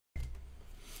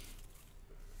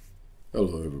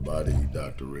Hello, everybody.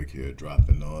 Dr. Rick here,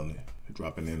 dropping in on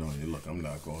you. Look, I'm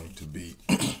not going to be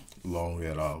long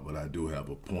at all, but I do have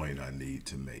a point I need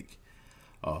to make.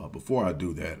 Before I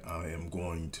do that, I am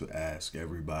going to ask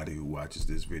everybody who watches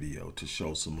this video to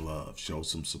show some love, show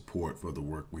some support for the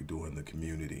work we do in the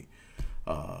community.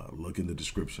 Look in the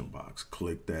description box,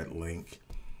 click that link,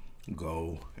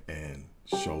 go and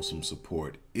show some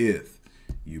support. If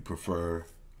you prefer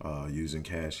using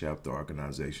Cash App, the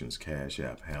organization's Cash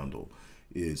App handle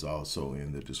is also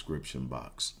in the description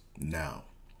box. Now,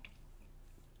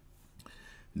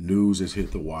 news has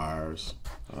hit the wires,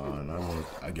 and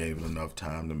I gave it enough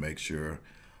time to make sure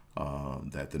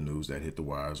that the news that hit the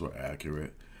wires were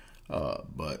accurate.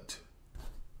 But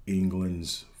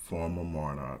England's former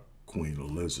monarch, Queen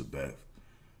Elizabeth,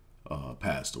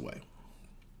 passed away.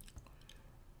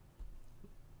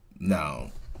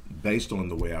 Now, based on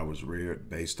the way I was reared,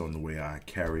 based on the way I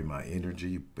carry my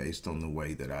energy, based on the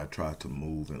way that I try to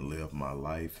move and live my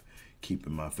life,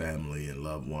 keeping my family and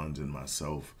loved ones and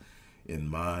myself in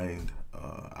mind,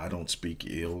 I don't speak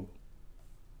ill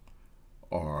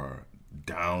or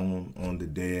down on the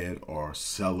dead or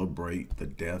celebrate the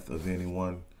death of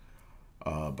anyone.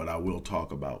 But I will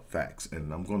talk about facts,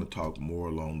 and I'm going to talk more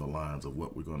along the lines of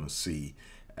what we're going to see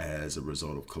as a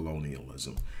result of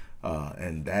colonialism.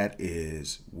 And that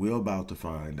is, we're about to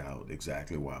find out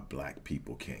exactly why black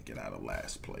people can't get out of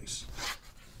last place.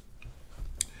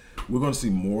 We're going to see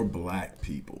more black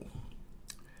people,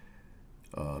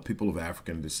 people of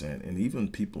African descent, and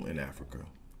even people in Africa,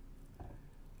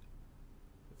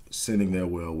 sending their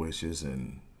well wishes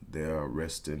and their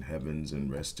rest in heavens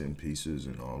and rest in pieces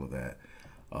and all of that.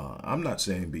 I'm not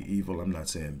saying be evil. I'm not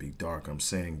saying be dark. I'm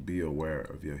saying be aware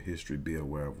of your history. Be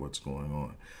aware of what's going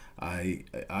on.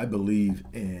 I believe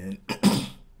in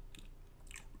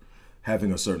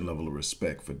having a certain level of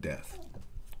respect for death.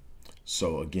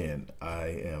 So again, I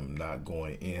am not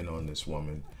going in on this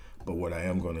woman, but what I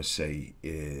am going to say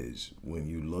is when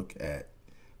you look at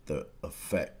the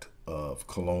effect of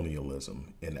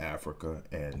colonialism in Africa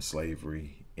and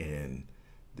slavery in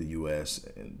the U.S.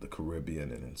 and the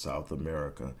Caribbean and in South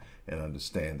America, and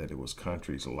understand that it was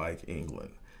countries like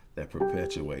England that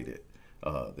perpetuated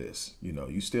this. You know,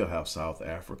 you still have South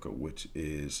Africa, which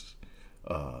is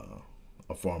a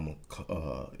former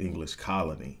English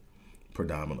colony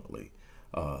predominantly.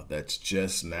 That's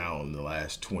just now in the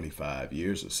last 25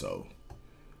 years or so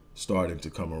starting to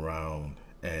come around,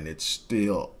 and it's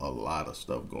still a lot of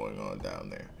stuff going on down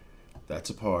there.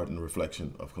 That's a part and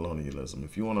reflection of colonialism.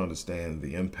 If you want to understand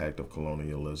the impact of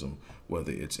colonialism,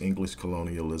 whether it's English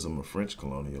colonialism or French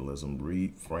colonialism,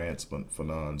 read Frantz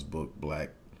Fanon's book,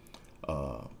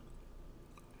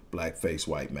 Blackface,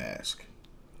 White Mask,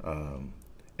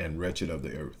 and Wretched of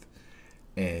the Earth.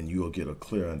 And you'll get a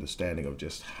clear understanding of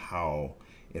just how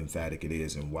emphatic it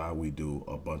is and why we do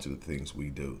a bunch of the things we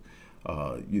do.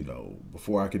 You know,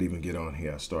 before I could even get on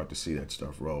here, I start to see that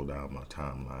stuff roll down my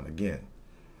timeline. Again,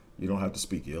 you don't have to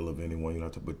speak ill of anyone. You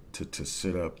don't have to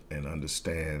sit up and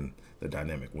understand the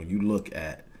dynamic. When you look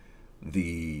at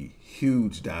the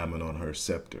huge diamond on her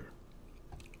scepter,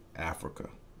 Africa,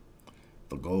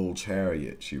 the gold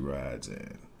chariot she rides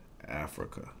in,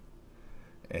 Africa,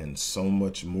 and so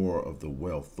much more of the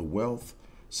wealth,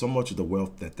 so much of the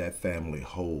wealth that that family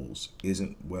holds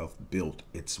isn't wealth built,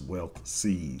 it's wealth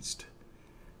seized.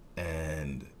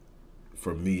 And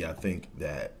for me, I think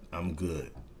that I'm good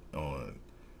on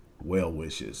well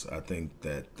wishes. I think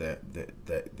that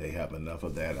they have enough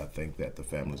of that. I think that the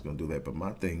family's going to do that. But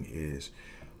my thing is,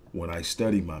 when I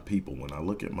study my people, when I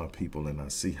look at my people and I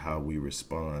see how we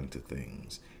respond to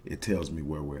things, it tells me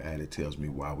where we're at. It tells me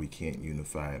why we can't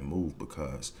unify and move,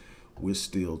 because we're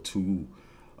still too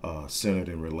centered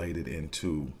and related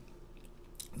into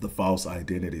the false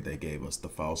identity they gave us, the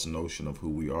false notion of who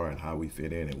we are and how we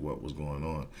fit in and what was going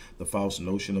on, the false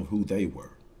notion of who they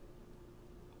were.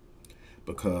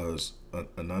 Because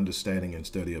an understanding and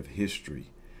study of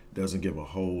history doesn't give a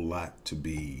whole lot to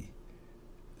be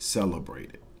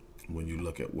celebrated when you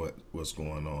look at what's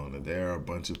going on. And there are a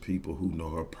bunch of people who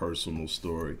know her personal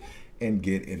story and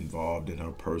get involved in her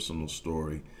personal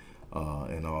story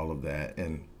and all of that.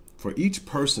 And for each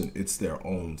person, it's their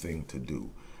own thing to do.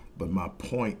 But my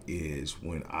point is,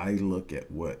 when I look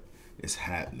at what is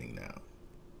happening now,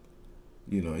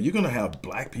 you know, you're going to have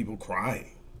black people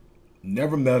crying,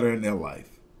 never met her in their life,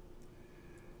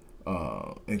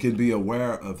 and can be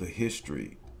aware of the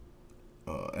history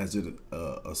as it's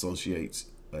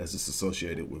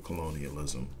associated with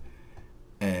colonialism,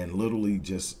 and literally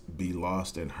just be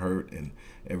lost and hurt and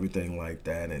everything like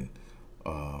that. And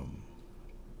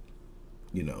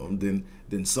You know,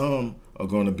 then some are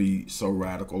going to be so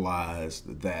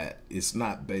radicalized that it's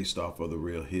not based off of the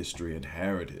real history and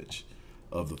heritage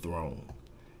of the throne.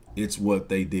 It's what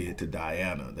they did to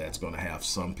Diana that's going to have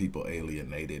some people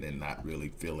alienated and not really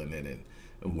feeling it,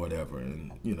 and whatever.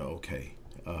 And, you know, okay.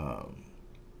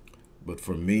 But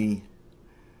for me,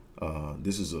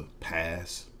 this is a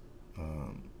pass.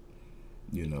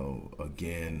 You know,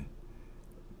 again,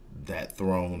 that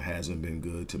throne hasn't been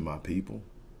good to my people.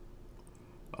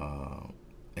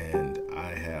 And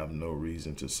I have no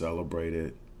reason to celebrate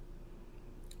it.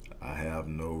 I have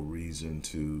no reason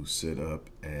to sit up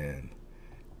and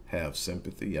have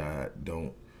sympathy. I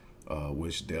don't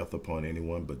wish death upon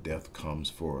anyone, but death comes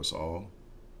for us all.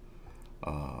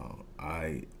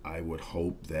 I would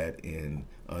hope that in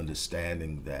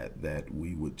understanding that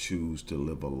we would choose to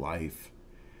live a life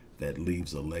that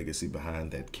leaves a legacy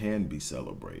behind that can be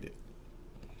celebrated.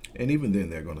 And even then,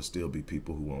 there are going to still be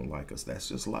people who won't like us. That's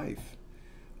just life.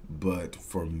 But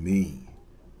for me,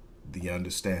 the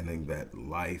understanding that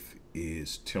life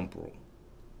is temporal,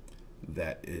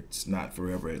 that it's not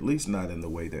forever, at least not in the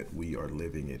way that we are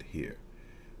living it here.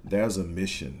 There's a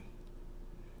mission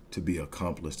to be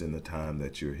accomplished in the time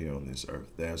that you're here on this earth.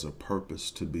 There's a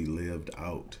purpose to be lived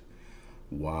out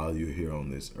while you're here on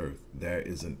this earth. There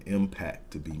is an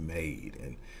impact to be made.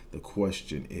 And the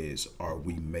question is, are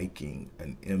we making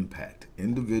an impact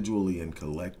individually and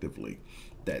collectively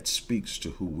that speaks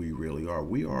to who we really are?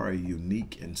 We are a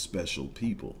unique and special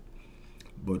people,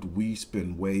 but we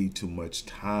spend way too much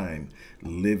time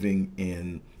living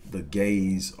in the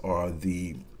gaze or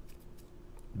the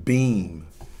beam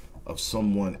of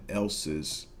someone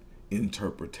else's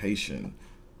interpretation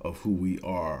of who we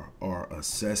are, or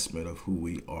assessment of who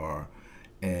we are,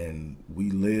 and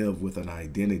we live with an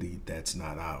identity that's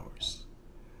not ours.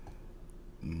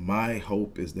 My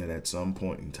hope is that at some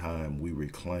point in time we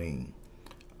reclaim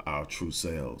our true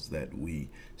selves, that we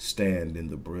stand in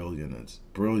the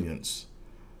brilliance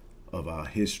of our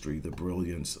history, the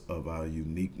brilliance of our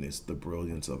uniqueness, the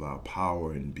brilliance of our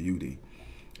power and beauty,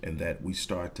 and that we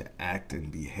start to act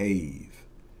and behave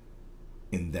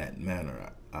in that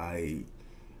manner. I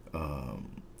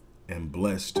am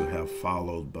blessed to have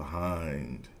followed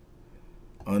behind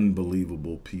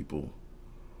unbelievable people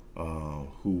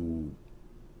who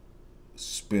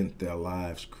spent their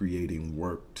lives creating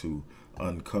work to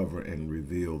uncover and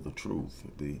reveal the truth.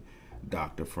 The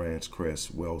Dr. Franz Kress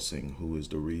Welsing, who is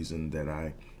the reason that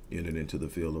I entered into the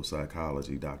field of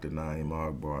psychology. Dr. Naeem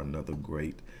Agbar, another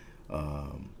great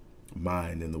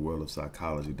mind in the world of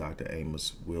psychology. Dr.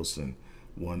 Amos Wilson,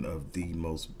 one of the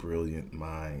most brilliant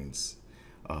minds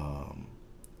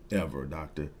ever.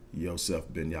 Dr. Yosef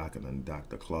Ben Yakinen,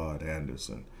 Dr. Claude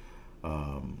Anderson,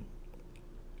 and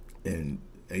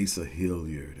Asa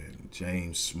Hilliard and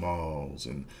James Smalls,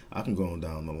 and I can go on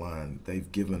down the line.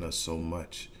 They've given us so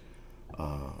much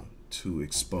to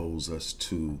expose us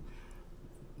to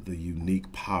the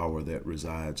unique power that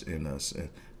resides in us. And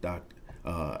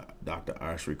Dr.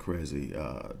 Ashri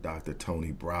Krezi, Dr.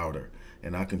 Tony Browder,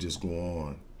 and I can just go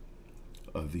on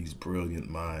of these brilliant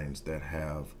minds that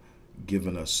have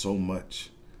given us so much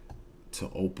to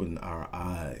open our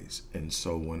eyes. And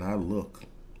so when I look,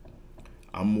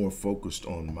 I'm more focused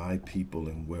on my people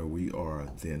and where we are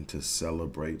than to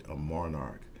celebrate a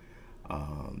monarch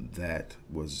that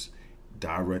was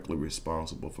directly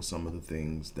responsible for some of the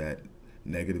things that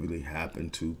negatively happen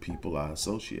to people I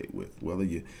associate with. Whether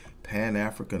you're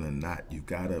Pan-African or not, you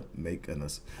gotta make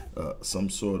some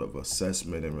sort of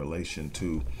assessment in relation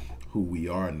to who we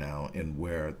are now and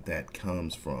where that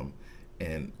comes from,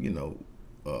 and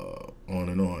on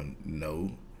and on.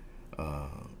 No,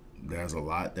 there's a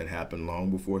lot that happened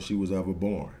long before she was ever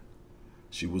born.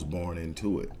 She was born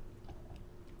into it.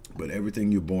 But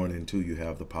everything you're born into, you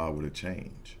have the power to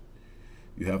change.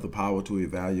 You have the power to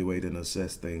evaluate and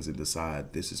assess things and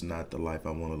decide, this is not the life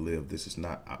I want to live. This is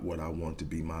not what I want to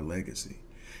be my legacy.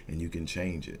 And you can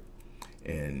change it.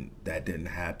 And that didn't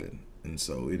happen. And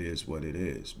so it is what it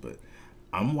is. But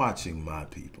I'm watching my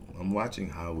people. I'm watching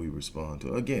how we respond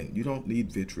to it. Again, you don't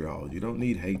need vitriol. You don't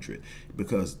need hatred.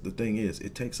 Because the thing is,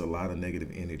 it takes a lot of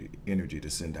negative energy to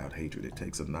send out hatred. It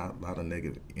takes a lot of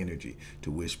negative energy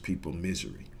to wish people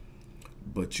misery.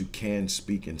 But you can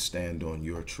speak and stand on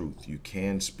your truth. You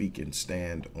can speak and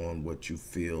stand on what you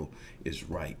feel is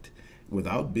right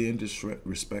without being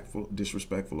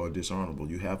disrespectful or dishonorable.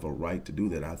 You have a right to do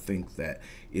that. I think that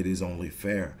it is only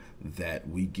fair that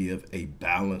we give a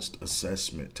balanced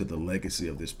assessment to the legacy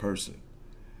of this person.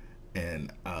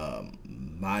 And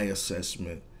my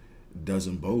assessment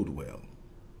doesn't bode well.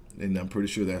 And I'm pretty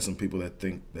sure there are some people that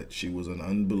think that she was an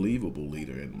unbelievable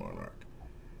leader in Monarch.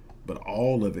 but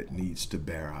all of it needs to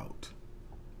bear out.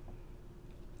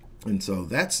 And so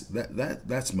that's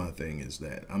my thing, is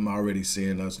that I'm already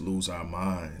seeing us lose our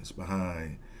minds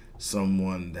behind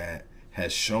someone that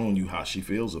has shown you how she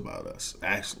feels about us,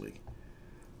 actually.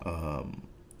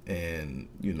 And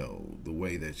you know, the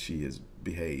way that she has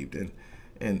behaved,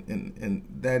 and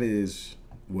that is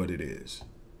what it is.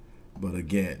 But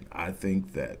again, I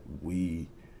think that we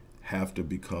have to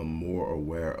become more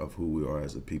aware of who we are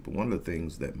as a people. One of the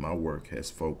things that my work has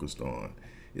focused on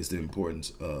is the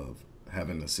importance of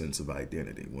having a sense of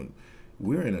identity. When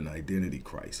we're in an identity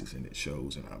crisis, and it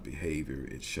shows in our behavior,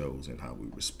 it shows in how we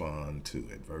respond to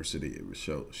adversity, it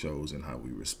shows in how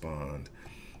we respond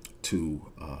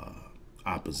to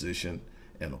opposition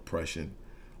and oppression.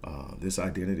 This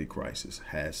identity crisis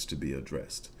has to be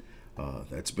addressed.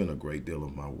 That's been a great deal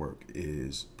of my work,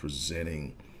 is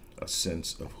presenting a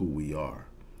sense of who we are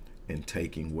and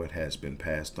taking what has been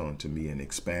passed on to me and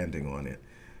expanding on it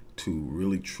to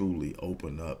really truly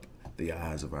open up the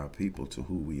eyes of our people to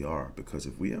who we are. Because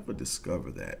if we ever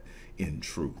discover that in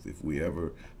truth, if we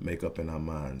ever make up in our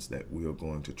minds that we are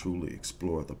going to truly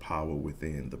explore the power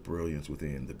within, the brilliance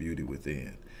within, the beauty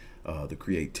within, the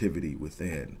creativity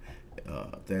within,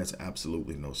 there's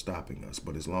absolutely no stopping us.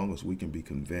 But as long as we can be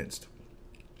convinced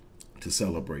to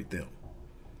celebrate them,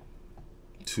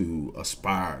 to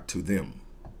aspire to them,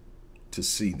 to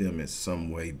see them as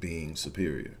some way being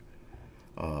superior,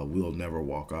 we'll never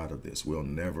walk out of this. We'll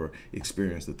never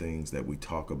experience the things that we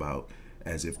talk about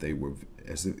as if they were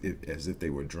as if they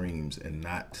were dreams and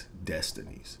not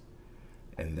destinies.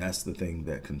 And that's the thing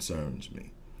that concerns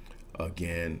me.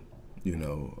 Again, you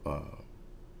know,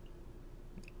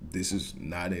 this is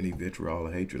not any vitriol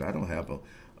or hatred. I don't have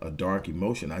a dark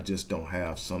emotion. I just don't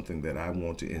have something that I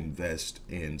want to invest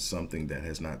in something that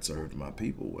has not served my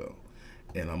people well.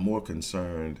 And I'm more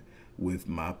concerned with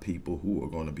my people who are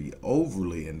going to be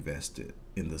overly invested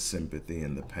in the sympathy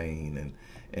and the pain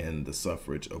and the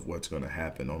suffrage of what's going to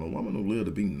happen on a woman who lived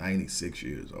to be 96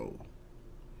 years old.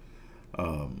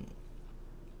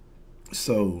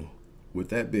 So with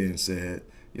that being said,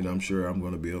 you know, I'm sure I'm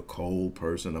going to be a cold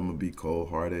person. I'm going to be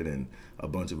cold-hearted and a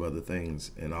bunch of other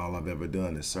things. And all I've ever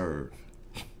done is serve,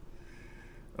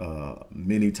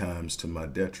 many times to my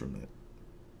detriment.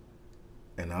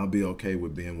 And I'll be okay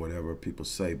with being whatever people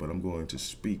say, but I'm going to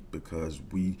speak because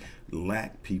we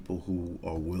lack people who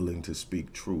are willing to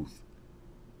speak truth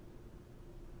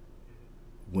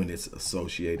when it's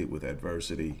associated with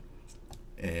adversity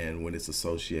and when it's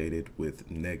associated with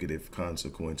negative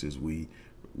consequences. We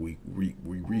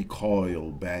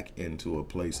recoil back into a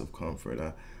place of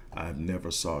comfort. I've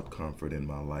never sought comfort in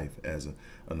my life as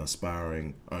an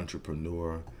aspiring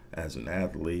entrepreneur, as an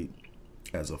athlete,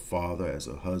 as a father, as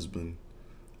a husband.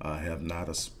 I have not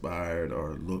aspired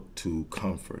or looked to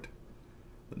comfort,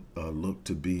 look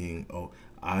to being,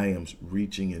 I am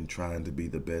reaching and trying to be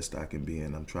the best I can be,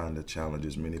 and I'm trying to challenge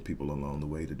as many people along the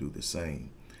way to do the same.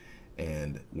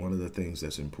 And one of the things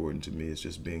that's important to me is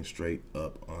just being straight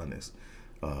up honest.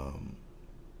 And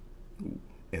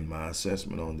my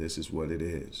assessment on this is what it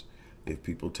is. If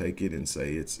people take it and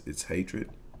say it's hatred,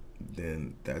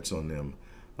 then that's on them.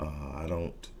 I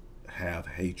don't have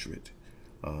hatred.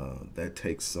 That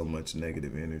takes so much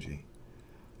negative energy.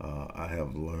 I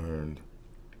have learned,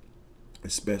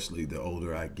 especially the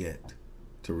older I get,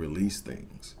 to release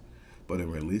things. But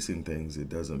in releasing things, it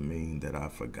doesn't mean that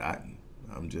I've forgotten.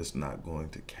 I'm just not going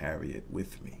to carry it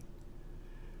with me.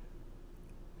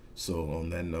 So on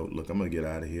that note, look, I'm going to get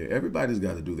out of here. Everybody's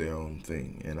got to do their own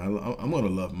thing. And I'm going to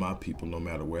love my people no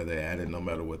matter where they're at and no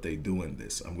matter what they do in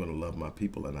this. I'm going to love my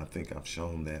people, and I think I've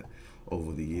shown that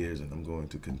over the years, and I'm going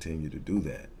to continue to do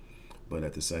that. But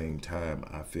at the same time,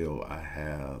 I feel I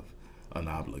have an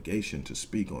obligation to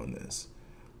speak on this.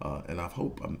 And I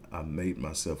hope I've made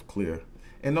myself clear.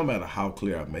 And no matter how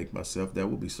clear I make myself, there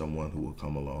will be someone who will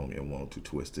come along and want to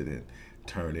twist it and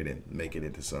turn it and make it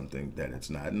into something that it's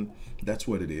not. And that's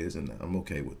what it is, and I'm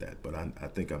okay with that. But I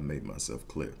think I've made myself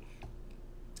clear.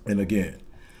 And again,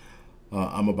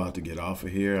 I'm about to get off of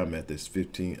here. I'm at this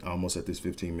almost at this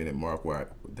 15-minute mark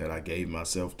that I gave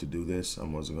myself to do this. I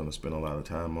wasn't going to spend a lot of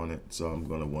time on it. So I'm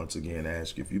going to once again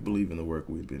ask you if you believe in the work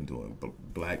we've been doing.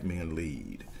 Black Men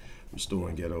Lead,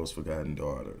 Restoring Ghetto's Forgotten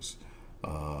Daughters,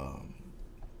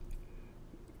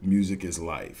 Music is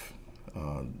Life,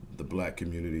 the Black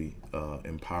Community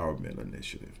Empowerment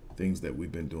Initiative, things that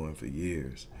we've been doing for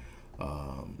years.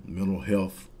 Mental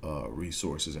health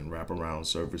resources and wraparound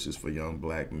services for young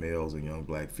black males and young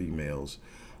black females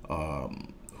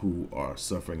who are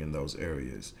suffering in those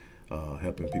areas,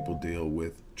 helping people deal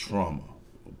with trauma,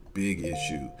 a big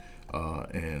issue.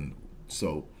 And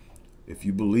so if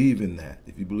you believe in that,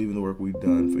 if you believe in the work we've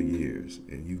done for years,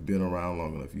 and you've been around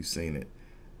long enough, you've seen it,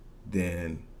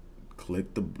 then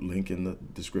click the link in the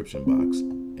description box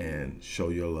and show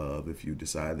your love. If you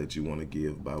decide that you want to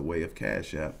give by way of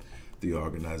Cash App, the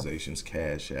organization's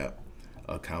Cash App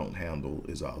account handle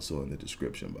is also in the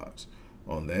description box.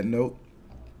 On that note,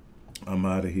 I'm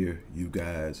out of here. You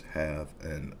guys have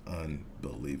an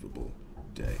unbelievable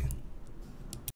day.